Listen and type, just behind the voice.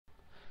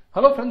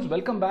Hello friends,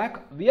 welcome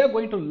back. We are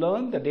going to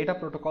learn the data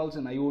protocols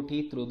in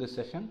IoT through this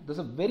session. This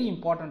is a very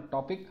important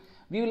topic.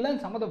 We will learn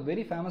some of the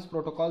very famous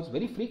protocols,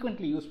 very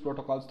frequently used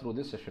protocols through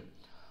this session.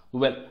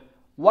 Well,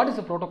 what is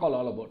a protocol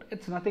all about?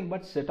 It's nothing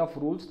but set of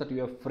rules that you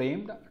have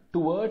framed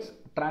towards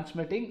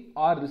transmitting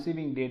or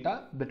receiving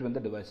data between the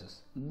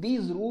devices.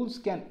 These rules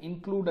can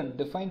include and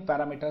define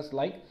parameters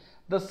like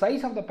the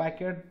size of the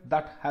packet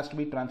that has to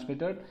be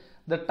transmitted,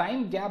 the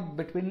time gap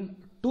between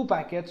two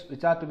packets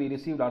which are to be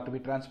received or to be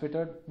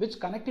transmitted, which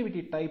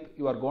connectivity type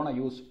you are going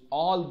to use.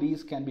 All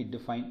these can be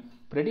defined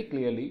pretty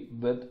clearly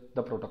with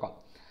the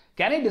protocol.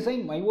 Can I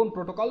design my own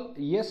protocol?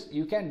 Yes,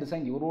 you can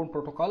design your own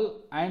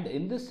protocol, and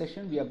in this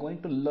session we are going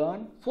to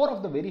learn 4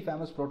 of the very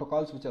famous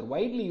protocols which are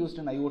widely used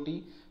in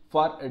IoT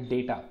for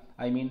data,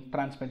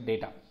 transmit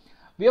data.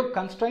 We have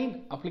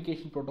constrained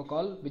application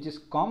protocol, which is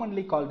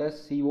commonly called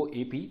as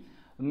COAP.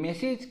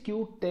 Message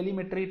Queue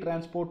Telemetry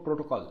Transport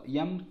Protocol,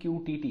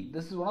 MQTT.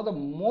 This is one of the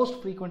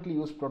most frequently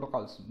used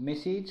protocols.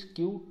 Message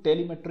Queue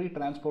Telemetry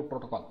Transport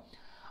Protocol.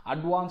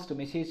 Advanced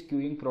Message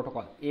Queuing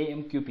Protocol,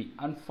 AMQP.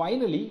 And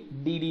finally,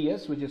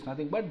 DDS, which is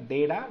nothing but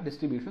Data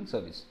Distribution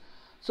Service.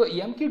 So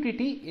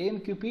MQTT,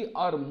 AMQP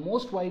are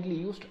most widely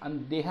used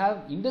and they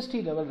have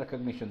industry level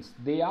recognitions.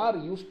 They are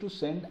used to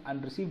send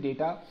and receive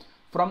data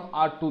from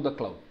or to the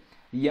cloud.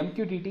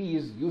 MQTT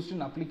is used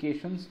in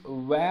applications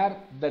where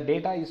the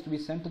data is to be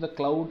sent to the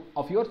cloud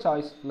of your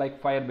choice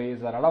like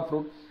Firebase or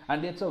Adafruit,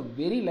 and it's a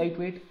very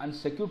lightweight and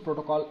secure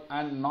protocol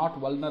and not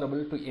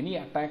vulnerable to any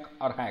attack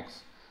or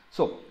hacks.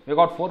 So we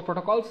got 4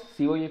 protocols: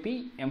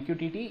 COAP,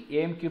 MQTT,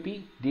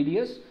 AMQP,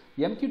 DDS.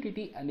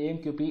 MQTT and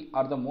AMQP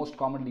are the most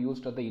commonly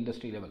used at the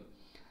industry level.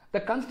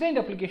 The constrained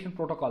application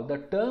protocol, the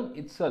term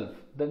itself,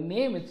 the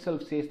name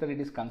itself says that it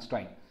is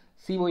constrained.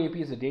 COAP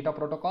is a data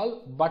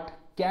protocol but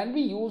can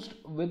be used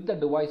with the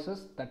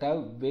devices that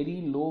have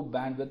very low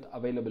bandwidth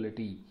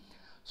availability.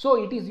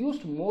 So it is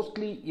used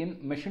mostly in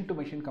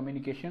machine-to-machine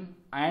communication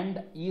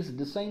and is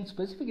designed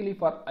specifically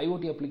for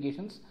IoT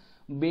applications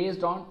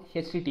based on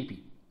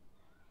HTTP.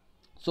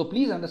 So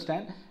please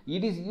understand,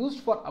 it is used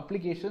for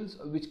applications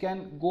which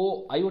can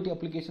go, IoT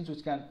applications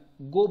which can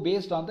go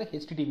based on the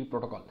HTTP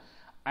protocol.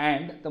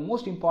 And the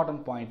most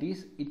important point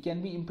is it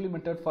can be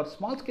implemented for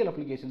small scale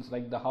applications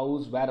like the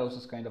house,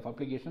 warehouses kind of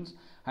applications.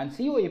 And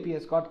COAP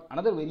has got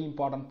another very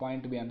important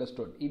point to be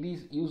understood. It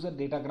is user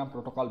datagram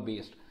protocol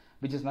based,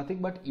 which is nothing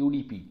but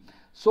UDP.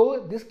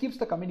 So this keeps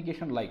the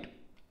communication light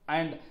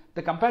and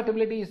the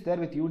compatibility is there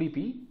with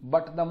UDP,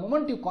 but the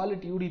moment you call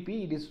it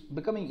UDP, it is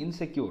becoming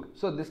insecure.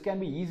 So this can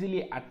be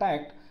easily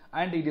attacked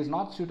and it is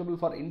not suitable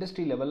for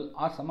industry level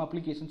or some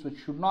applications which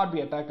should not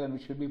be attacked and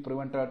which should be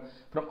prevented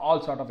from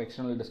all sort of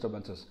external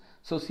disturbances.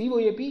 So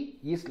COAP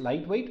is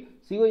lightweight.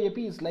 COAP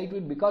is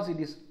lightweight because it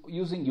is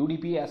using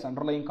UDP as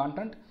underlying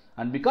content,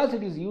 and because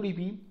it is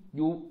UDP,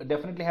 you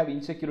definitely have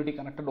insecurity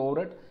connected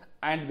over it,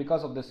 and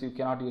because of this you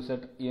cannot use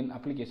it in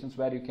applications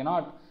where you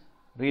cannot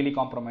really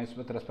compromise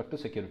with respect to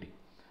security.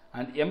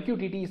 And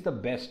MQTT is the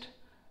best.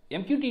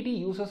 MQTT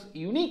uses a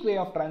unique way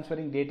of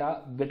transferring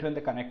data between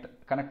the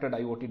connected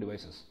IoT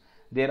devices.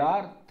 There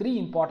are 3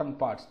 important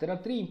parts. There are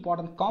 3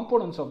 important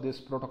components of this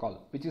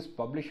protocol, which is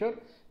publisher,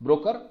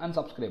 broker and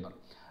subscriber.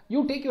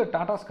 You take your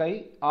Tata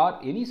Sky or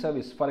any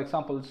service, for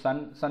example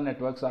Sun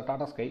Networks or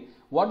Tata Sky.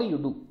 What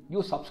do?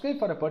 You subscribe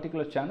for a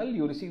particular channel,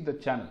 you receive the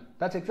channel.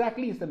 That's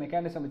exactly is the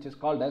mechanism which is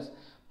called as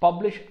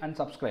publish and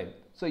subscribe.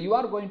 So you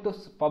are going to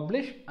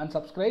publish and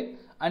subscribe,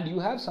 and you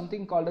have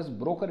something called as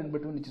broker in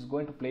between, which is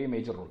going to play a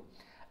major role.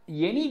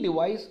 Any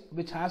device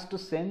which has to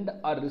send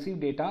or receive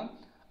data,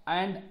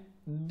 and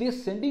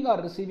this sending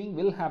or receiving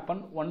will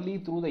happen only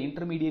through the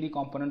intermediary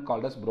component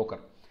called as broker.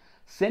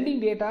 Sending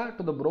data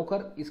to the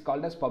broker is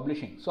called as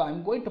publishing. So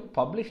I'm going to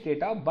publish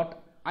data,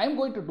 but I'm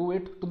going to do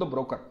it to the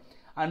broker,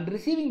 and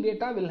receiving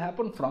data will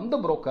happen from the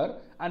broker,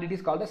 and it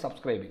is called as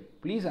subscribing.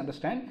 Please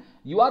understand,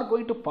 you are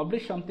going to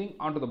publish something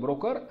onto the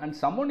broker and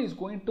someone is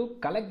going to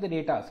collect the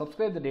data,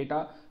 subscribe the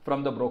data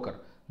from the broker.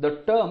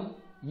 The term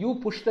you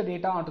push the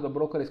data onto the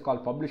broker is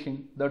called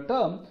publishing. The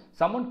term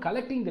someone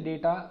collecting the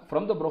data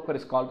from the broker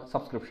is called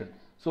subscription.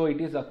 So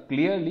it is a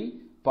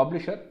clearly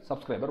publisher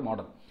subscriber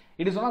model.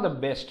 It is one of the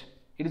best.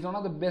 It is one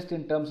of the best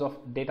in terms of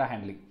data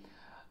handling.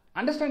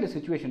 Understand the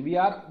situation. We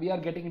are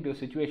getting into a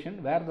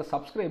situation where the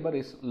subscriber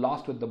is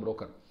lost with the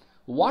broker.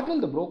 What will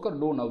the broker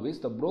do now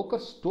is the broker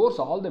stores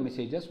all the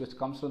messages which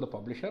comes from the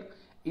publisher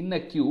in a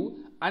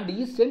queue and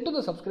is sent to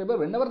the subscriber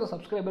whenever the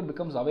subscriber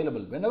becomes available.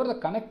 Whenever the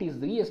connect is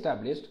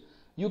re-established,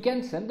 you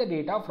can send the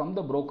data from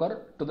the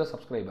broker to the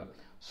subscriber.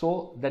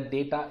 So the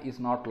data is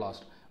not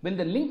lost. When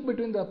the link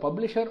between the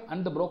publisher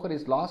and the broker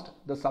is lost,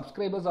 the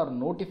subscribers are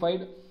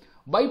notified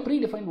by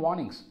predefined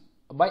warnings.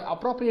 By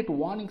appropriate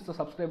warnings, the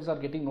subscribers are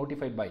getting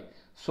notified by.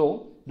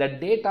 So the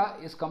data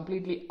is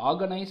completely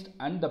organized,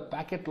 and the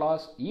packet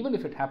loss, even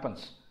if it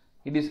happens,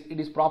 it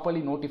is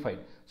properly notified.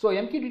 So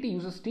MQTT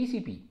uses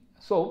TCP.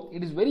 So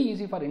it is very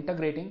easy for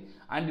integrating,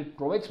 and it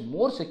provides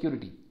more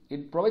security.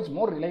 It provides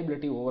more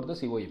reliability over the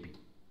COAP.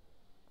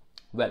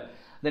 Well,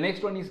 the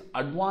next one is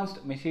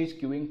Advanced Message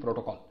Queuing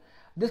Protocol.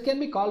 This can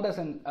be called as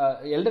an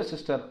elder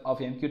sister of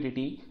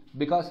MQTT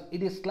because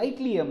it is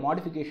slightly a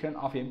modification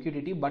of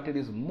MQTT, but it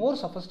is more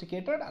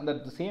sophisticated and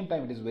at the same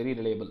time it is very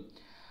reliable.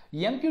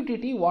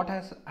 MQTT, what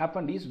has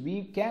happened is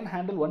we can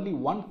handle only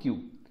one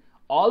queue.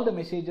 All the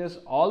messages,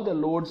 all the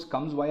loads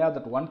comes via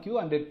that one queue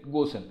and it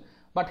goes in.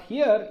 But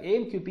here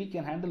AMQP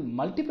can handle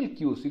multiple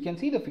queues. You can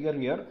see the figure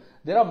here.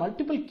 There are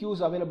multiple queues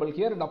available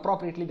here and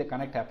appropriately the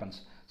connect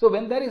happens. So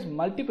when there is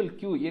multiple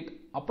queue, it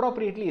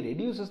appropriately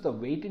reduces the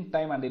waiting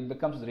time and it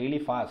becomes really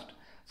fast.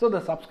 So the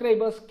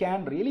subscribers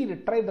can really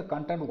retrieve the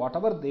content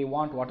whatever they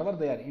want, whatever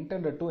they are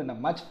intended to in a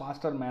much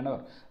faster manner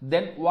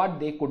than what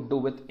they could do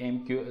with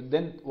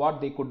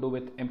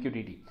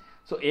MQTT.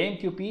 So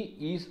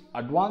AMQP is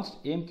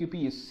advanced,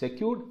 AMQP is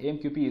secured,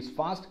 AMQP is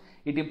fast.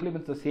 It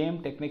implements the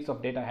same techniques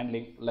of data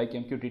handling like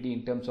MQTT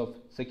in terms of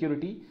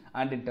security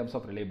and in terms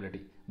of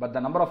reliability. But the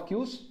number of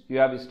queues you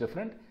have is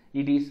different.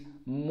 It is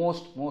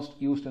most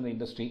used in the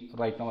industry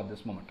right now at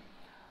this moment.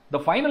 The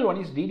final one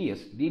is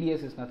DDS.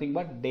 DDS is nothing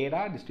but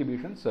data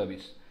distribution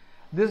service.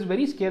 This is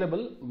very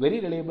scalable,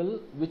 very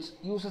reliable, which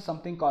uses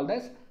something called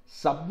as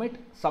submit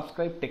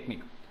subscribe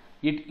technique.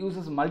 It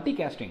uses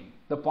multicasting.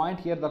 The point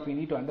here that we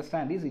need to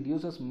understand is it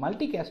uses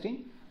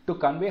multicasting to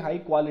convey high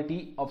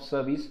quality of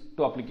service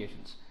to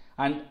applications.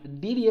 And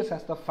DDS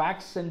has the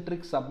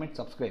fact-centric submit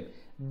subscribe,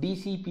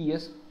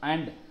 DCPS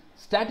and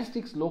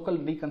statistics local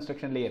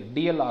reconstruction layer,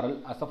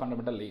 DLRL as the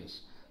fundamental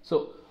layers.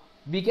 So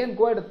we can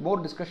go ahead with more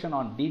discussion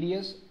on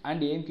DDS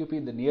and AMQP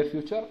in the near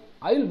future.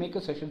 I will make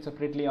a session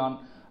separately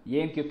on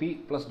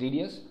AMQP plus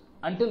DDS.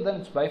 Until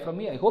then, it's bye from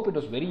me. I hope it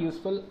was very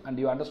useful and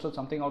you understood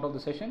something out of the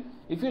session.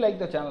 If you like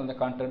the channel and the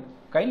content,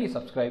 kindly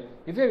subscribe.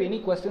 If you have any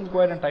questions, go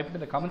ahead and type it in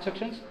the comment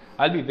sections.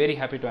 I'll be very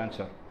happy to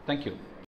answer. Thank you.